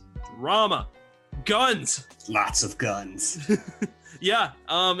 suspense, drama, guns. Lots of guns. Yeah,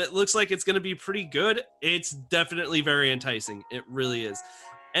 it looks like it's going to be pretty good. It's definitely very enticing. It really is.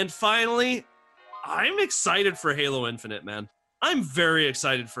 And finally, I'm excited for Halo Infinite, man. I'm very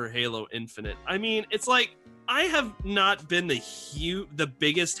excited for Halo Infinite. I mean, it's like I have not been the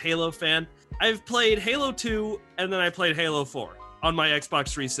biggest Halo fan. I've played Halo 2 and then I played Halo 4 on my Xbox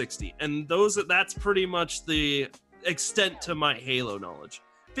 360. And that's pretty much the extent to my Halo knowledge.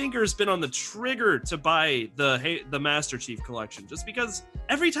 Finger's been on the trigger to buy the Master Chief Collection just because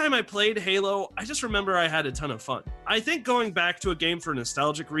every time I played Halo, I just remember I had a ton of fun. I think going back to a game for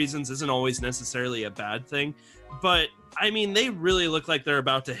nostalgic reasons isn't always necessarily a bad thing, but I mean, they really look like they're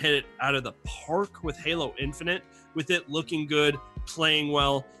about to hit it out of the park with Halo Infinite, with it looking good, playing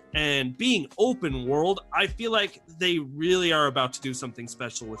well, and being open world. I feel like they really are about to do something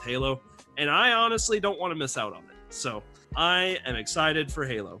special with Halo, and I honestly don't want to miss out on it. So I am excited for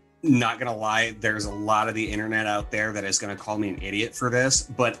Halo. Not gonna lie, there's a lot of the internet out there that is gonna call me an idiot for this,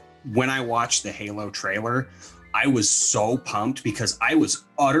 but when I watched the Halo trailer, I was so pumped because I was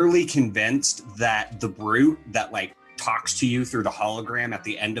utterly convinced that the brute that like talks to you through the hologram at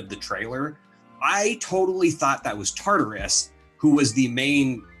the end of the trailer, I totally thought that was Tartarus, who was the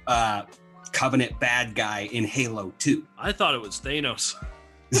main Covenant bad guy in Halo 2. I thought it was Thanos.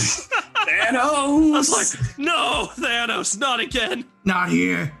 Thanos! I was like, no, Thanos, not again. Not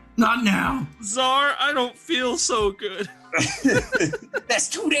here. Not now. Czar, I don't feel so good. That's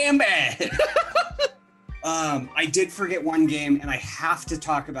too damn bad. I did forget one game, and I have to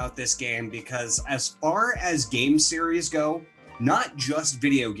talk about this game because as far as game series go, not just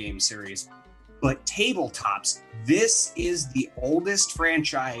video game series, but tabletops, this is the oldest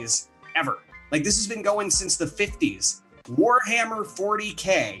franchise ever. Like, this has been going since the 50s. Warhammer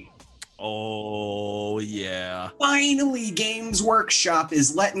 40K. Oh, yeah. Finally, Games Workshop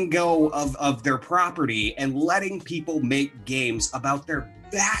is letting go of their property and letting people make games about their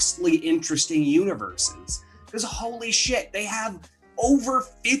vastly interesting universes. Because holy shit, they have over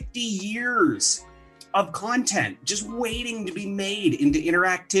 50 years of content just waiting to be made into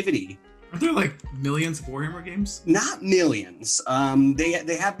interactivity. Are there like millions of Warhammer games? Not millions.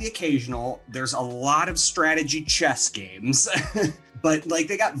 They have the occasional. There's a lot of strategy chess games. But like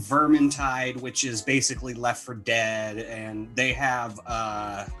they got Vermintide, which is basically Left 4 Dead, and they have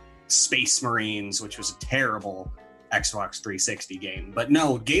Space Marines, which was a terrible Xbox 360 game. But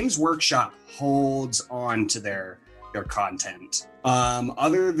no, Games Workshop holds on to their content.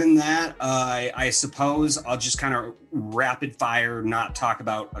 Other than that, I suppose I'll just kind of rapid fire, not talk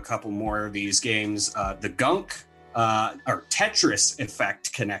about a couple more of these games. The Gunk or Tetris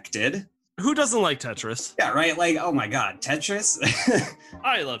Effect Connected. Who doesn't like Tetris? Yeah, right? Like, oh my God, Tetris.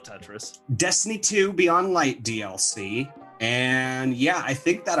 I love Tetris. Destiny 2 Beyond Light DLC. And yeah, I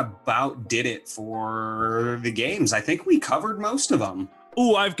think that about did it for the games. I think we covered most of them.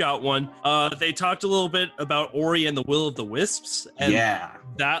 Ooh, I've got one. They talked a little bit about Ori and the Will of the Wisps. And yeah.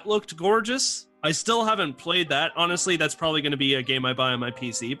 That looked gorgeous. I still haven't played that. Honestly, that's probably going to be a game I buy on my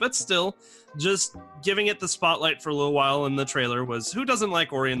PC. But still, just giving it the spotlight for a little while in the trailer was, who doesn't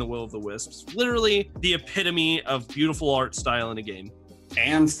like Ori and the Will of the Wisps? Literally the epitome of beautiful art style in a game.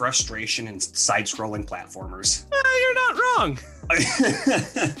 And frustration in side-scrolling platformers. You're not wrong.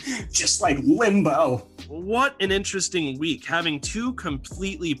 Just like Limbo. What an interesting week, having two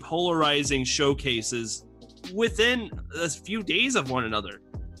completely polarizing showcases within a few days of one another.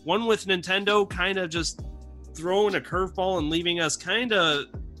 One with Nintendo kind of just throwing a curveball and leaving us kind of,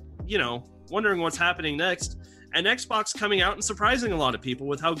 wondering what's happening next. And Xbox coming out and surprising a lot of people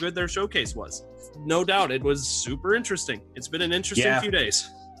with how good their showcase was. No doubt, it was super interesting. It's been an interesting few days.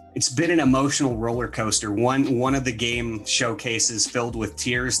 It's been an emotional roller coaster. One of the game showcases filled with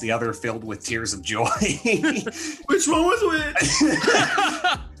tears, the other filled with tears of joy. Which one was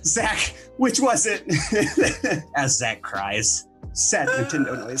it? Zach, which was it? As Zach cries. Sad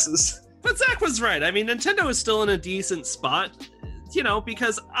Nintendo noises. But Zach was right. I mean, Nintendo is still in a decent spot,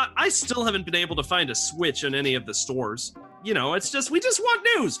 because I still haven't been able to find a Switch in any of the stores. It's just, we just want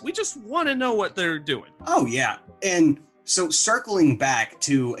news. We just want to know what they're doing. Oh, yeah. And so circling back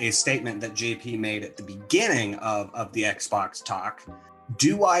to a statement that JP made at the beginning of the Xbox talk,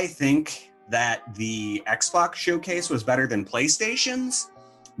 do I think that the Xbox showcase was better than PlayStation's?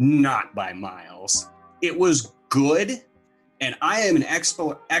 Not by miles. It was good. And I am an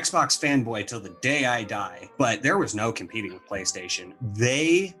Xbox fanboy till the day I die, but there was no competing with PlayStation.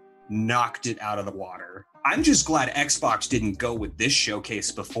 They knocked it out of the water. I'm just glad Xbox didn't go with this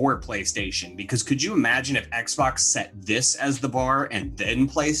showcase before PlayStation, because could you imagine if Xbox set this as the bar and then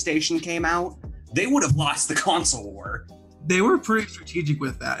PlayStation came out? They would have lost the console war. They were pretty strategic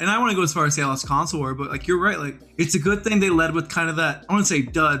with that. And I want to go as far as say lost console war, but you're right. It's a good thing they led with kind of that, I wouldn't say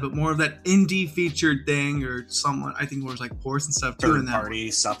dud, but more of that indie featured thing, or someone, I think more like ports and stuff too. Third party,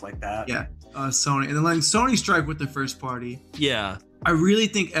 stuff like that. Yeah, Sony. And then letting Sony strike with the first party. Yeah. I really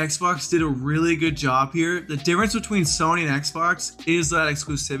think Xbox did a really good job here. The difference between Sony and Xbox is that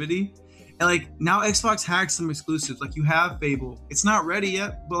exclusivity. And now Xbox has some exclusives. You have Fable. It's not ready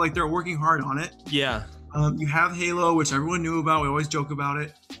yet, but they're working hard on it. Yeah. You have Halo, which everyone knew about. We always joke about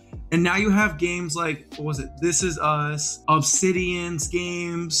it. And now you have games like, what was it? This Is Us, Obsidian's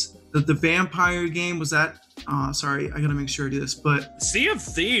games, the vampire game. Was that? Sorry, I gotta make sure I do this. But Sea of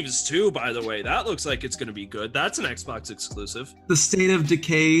Thieves too, by the way. That looks like it's gonna be good. That's an Xbox exclusive. The State of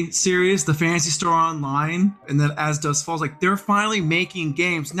Decay series, the Fantasy Star Online, and then As Dusk Falls. They're finally making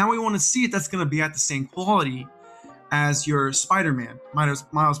games. Now we want to see it that's gonna be at the same quality as your Spider-Man, Miles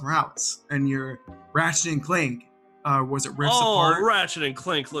Morales, and your Ratchet and Clank. Was it Rifts Apart? Oh, Ratchet and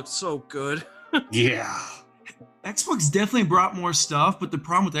Clank looked so good. Yeah. Xbox definitely brought more stuff, but the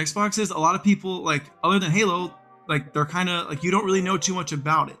problem with Xbox is a lot of people, other than Halo, they're kind of, you don't really know too much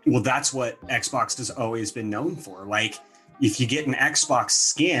about it. Well, that's what Xbox has always been known for. If you get an Xbox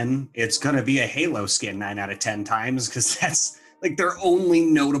skin, it's going to be a Halo skin 9 out of 10 times, because that's, their only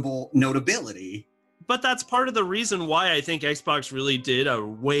notability. But that's part of the reason why I think Xbox really did a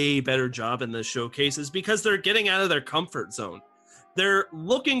way better job in this showcase, is because they're getting out of their comfort zone. They're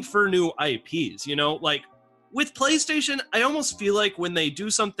looking for new IPs, with PlayStation, I almost feel like when they do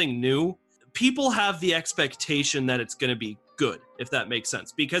something new, people have the expectation that it's going to be good, if that makes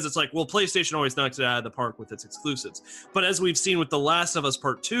sense. Because it's PlayStation always knocks it out of the park with its exclusives. But as we've seen with The Last of Us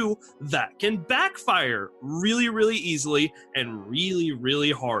Part 2, that can backfire really, really easily and really,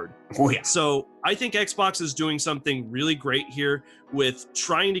 really hard. Oh, yeah. So I think Xbox is doing something really great here with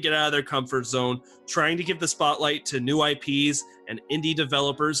trying to get out of their comfort zone, trying to give the spotlight to new IPs and indie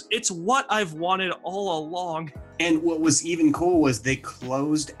developers. It's what I've wanted all along. And what was even cool was they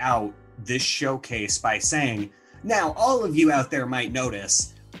closed out this showcase by saying, now all of you out there might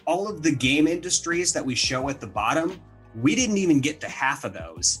notice, all of the game industries that we show at the bottom, we didn't even get to half of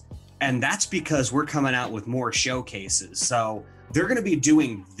those. And that's because we're coming out with more showcases. So they're going to be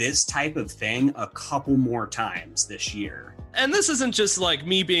doing this type of thing a couple more times this year. And this isn't just like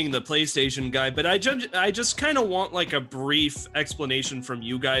me being the PlayStation guy, but I just kind of want like a brief explanation from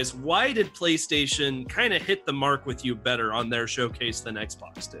you guys. Why did PlayStation kind of hit the mark with you better on their showcase than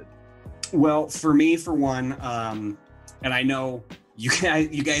Xbox did? Well, for me, for one, and I know you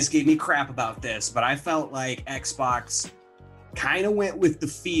guys gave me crap about this, but I felt like Xbox kind of went with the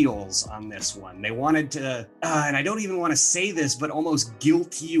feels on this one. They wanted to, and I don't even want to say this, but almost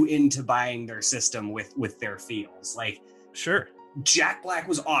guilt you into buying their system with their feels. Like, sure, Jack Black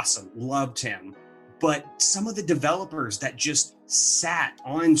was awesome, loved him, but some of the developers that just sat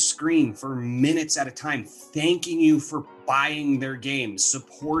on screen for minutes at a time, thanking you for buying their game,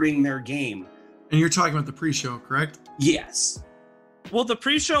 supporting their game. And you're talking about the pre-show, correct? Yes. Well, the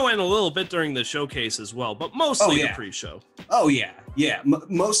pre-show and a little bit during the showcase as well, but mostly the pre-show. Oh, yeah. Yeah.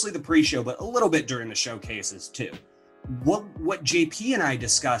 Mostly the pre-show, but a little bit during the showcases too. What JP and I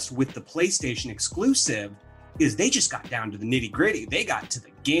discussed with the PlayStation exclusive is they just got down to the nitty-gritty. They got to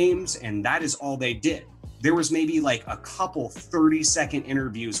the games, and that is all they did. There was maybe like a couple 30-second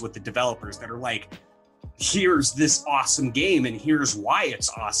interviews with the developers that are like, here's this awesome game, and here's why it's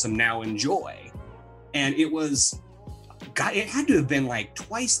awesome, now enjoy. And it had to have been like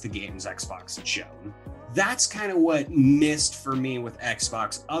twice the games Xbox had shown. That's kind of what missed for me with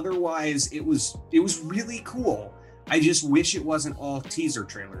Xbox. Otherwise, it was really cool. I just wish it wasn't all teaser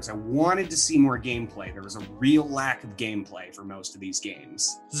trailers. I wanted to see more gameplay. There was a real lack of gameplay for most of these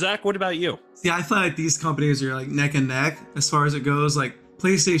games. Zach, what about you? Yeah, I feel like these companies are like neck and neck as far as it goes. Like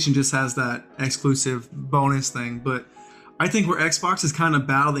PlayStation just has that exclusive bonus thing, but I think where Xbox is kind of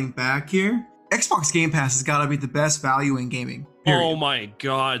battling back here, Xbox Game Pass has got to be the best value in gaming. Period. Oh my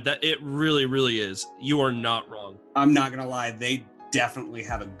God, that it really, really is. You are not wrong. I'm not gonna lie, they definitely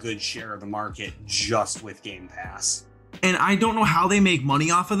have a good share of the market just with Game Pass. And I don't know how they make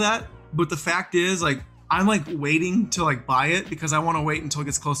money off of that, but the fact is, like, I'm like waiting to like buy it because I want to wait until it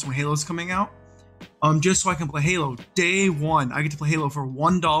gets close to when Halo's coming out. Just so I can play Halo. Day one, I get to play Halo for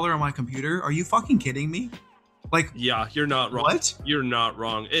 $1 on my computer. Are you fucking kidding me? Like, yeah, you're not wrong. What? You're not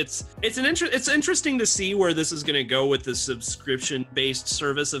wrong. It's interesting to see where this is going to go with the subscription-based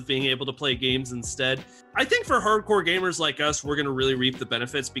service of being able to play games instead. I think for hardcore gamers like us, we're going to really reap the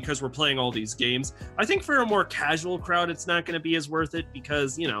benefits because we're playing all these games. I think for a more casual crowd, it's not going to be as worth it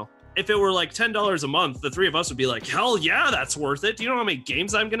because, you know, if it were like $10 a month, the three of us would be like, hell yeah, that's worth it. Do you know how many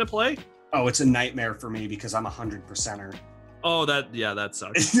games I'm going to play? Oh, it's a nightmare for me because I'm 100%er. Oh, that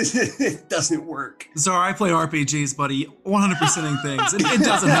sucks. It doesn't work. Sorry, I play RPGs, buddy. 100%ing things. It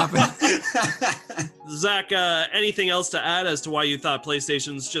doesn't happen. Zach, anything else to add as to why you thought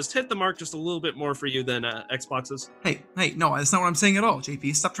PlayStation's just hit the mark just a little bit more for you than Xbox's? Hey, no, that's not what I'm saying at all,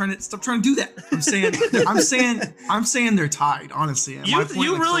 JP. Stop trying to do that. I'm saying they're tied, honestly.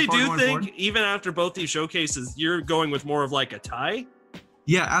 You really do think even after both these showcases, you're going with more of like a tie?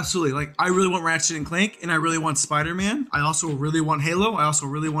 Yeah, absolutely. Like, I really want Ratchet and Clank, and I really want Spider-Man. I also really want Halo. I also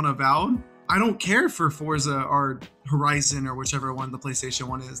really want Avowed. I don't care for Forza or Horizon or whichever one the PlayStation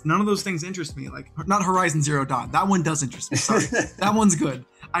one is. None of those things interest me. Like, not Horizon Zero Dawn. That one does interest me. Sorry. That one's good.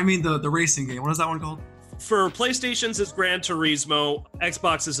 I mean, the racing game. What is that one called? For PlayStation's is Gran Turismo.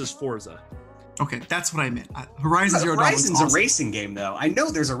 Xbox's is Forza. Okay, that's what I meant. Horizon Zero Dawn was awesome. A racing game, though. I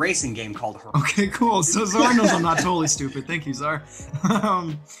know there's a racing game called Horizon. Okay, cool. So Zar knows I'm not totally stupid. Thank you, Zar.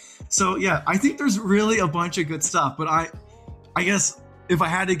 So yeah, I think there's really a bunch of good stuff, but I guess if I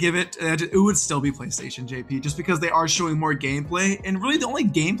had to give it would still be PlayStation, JP, just because they are showing more gameplay. And really the only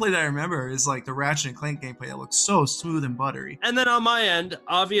gameplay that I remember is like the Ratchet and Clank gameplay that looks so smooth and buttery. And then on my end,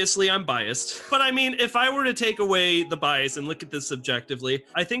 obviously I'm biased. But I mean, if I were to take away the bias and look at this subjectively,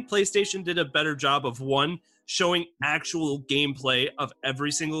 I think PlayStation did a better job of, one, showing actual gameplay of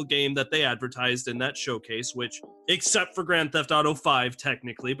every single game that they advertised in that showcase, which, except for Grand Theft Auto 5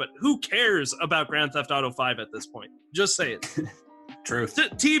 technically, but who cares about Grand Theft Auto 5 at this point? Just say it. Truth.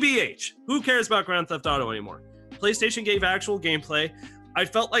 TBH. Who cares about Grand Theft Auto anymore? PlayStation gave actual gameplay. I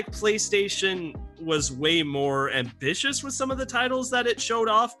felt like PlayStation was way more ambitious with some of the titles that it showed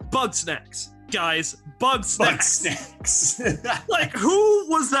off. Bugsnax. Guys, Bugsnax. Bugsnax. Like, who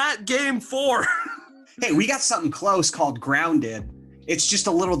was that game for? Hey, we got something close called Grounded. It's just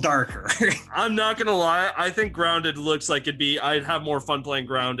a little darker. I'm not gonna lie, I think Grounded looks like I'd have more fun playing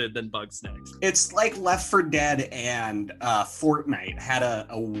Grounded than Bugsnax. It's like Left 4 Dead and Fortnite had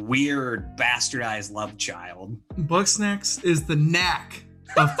a weird bastardized love child. Bugsnax is the knack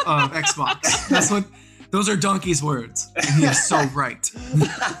of Xbox. Those are Donkey's words. And he is so right.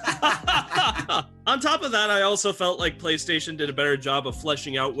 On top of that, I also felt like PlayStation did a better job of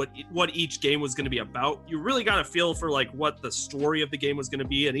fleshing out what each game was going to be about. You really got a feel for like what the story of the game was going to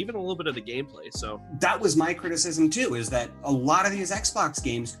be, and even a little bit of the gameplay. So that was my criticism too, is that a lot of these Xbox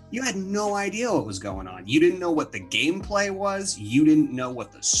games, you had no idea what was going on. You didn't know what the gameplay was. You didn't know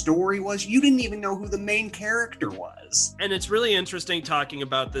what the story was. You didn't even know who the main character was. And it's really interesting talking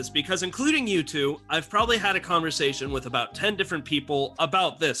about this because, including you two, I've probably had a conversation with about 10 different people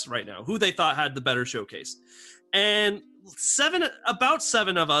about this right now, who they thought had the better showcase. And about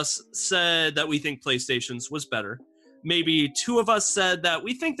seven of us said that we think PlayStation's was better. Maybe 2 of us said that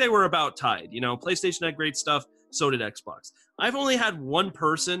we think they were about tied. You know, PlayStation had great stuff, so did Xbox. I've only had one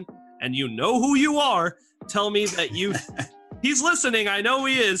person, and you know who you are, tell me that he's listening. I know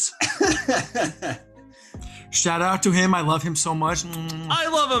he is. Shout out to him. I love him so much. I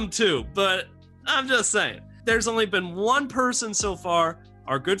love him too, but I'm just saying. There's only been one person so far,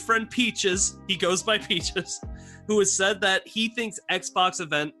 our good friend Peaches, he goes by Peaches, who has said that he thinks Xbox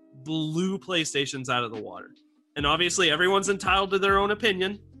event blew PlayStation's out of the water. And obviously everyone's entitled to their own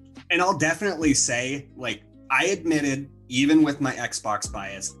opinion. And I'll definitely say, like, I admitted, even with my Xbox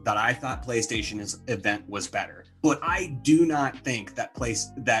bias, that I thought PlayStation's event was better. But I do not think that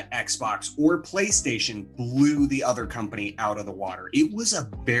Xbox or PlayStation blew the other company out of the water. It was a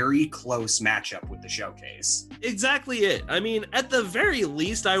very close matchup with the showcase. Exactly it. I mean, at the very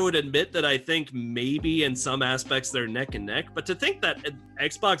least, I would admit that I think maybe in some aspects they're neck and neck. But to think that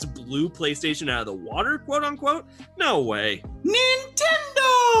Xbox blew PlayStation out of the water, quote unquote, no way.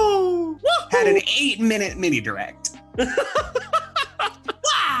 Nintendo! Had an 8-minute mini direct.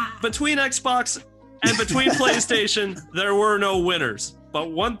 Between Xbox and between PlayStation, there were no winners.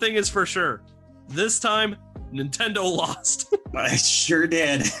 But one thing is for sure. This time, Nintendo lost. I sure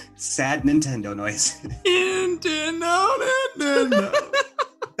did. Sad Nintendo noise. Nintendo.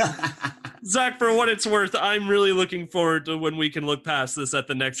 Zach, for what it's worth, I'm really looking forward to when we can look past this at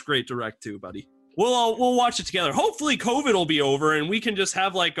the next Great Direct too, buddy. We'll watch it together. Hopefully COVID will be over and we can just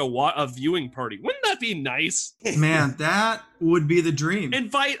have like a viewing party. Wouldn't that be nice? Man, that would be the dream.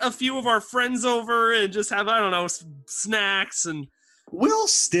 Invite a few of our friends over and just have, I don't know, snacks and... We'll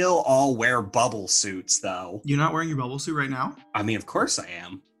still all wear bubble suits, though. You're not wearing your bubble suit right now? I mean, of course I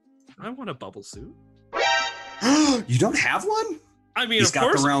am. I want a bubble suit. You don't have one? I mean, He's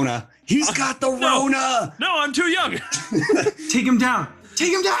got the Rona. He's got the Rona! No, I'm too young. Take him down.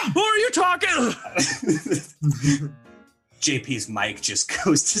 Take him down. Who are you talking? JP's mic just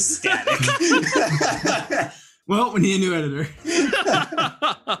goes to static. Well, we need a new editor.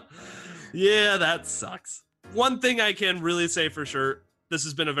 Yeah, that sucks. One thing I can really say for sure, this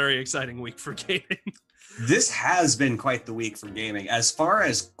has been a very exciting week for gaming. This has been quite the week for gaming. As far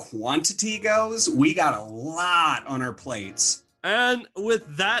as quantity goes, we got a lot on our plates. And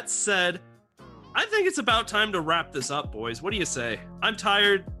with that said, I think it's about time to wrap this up, boys. What do you say? I'm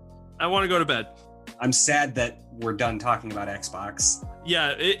tired. I want to go to bed. I'm sad that we're done talking about Xbox.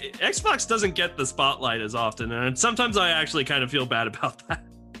 Yeah, Xbox doesn't get the spotlight as often, and sometimes I actually kind of feel bad about that.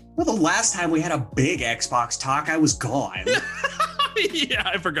 Well, the last time we had a big Xbox talk, I was gone. Yeah,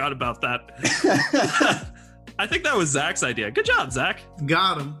 I forgot about that. I think that was Zach's idea. Good job, Zach.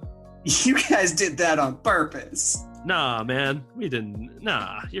 Got him. You guys did that on purpose. Nah, man, we didn't.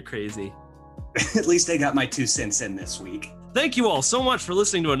 Nah, you're crazy. At least I got my 2 cents in this week. Thank you all so much for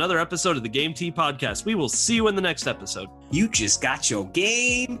listening to another episode of the Game Tea Podcast. We will see you in the next episode. You just got your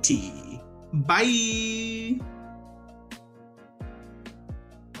Game Tea. Bye.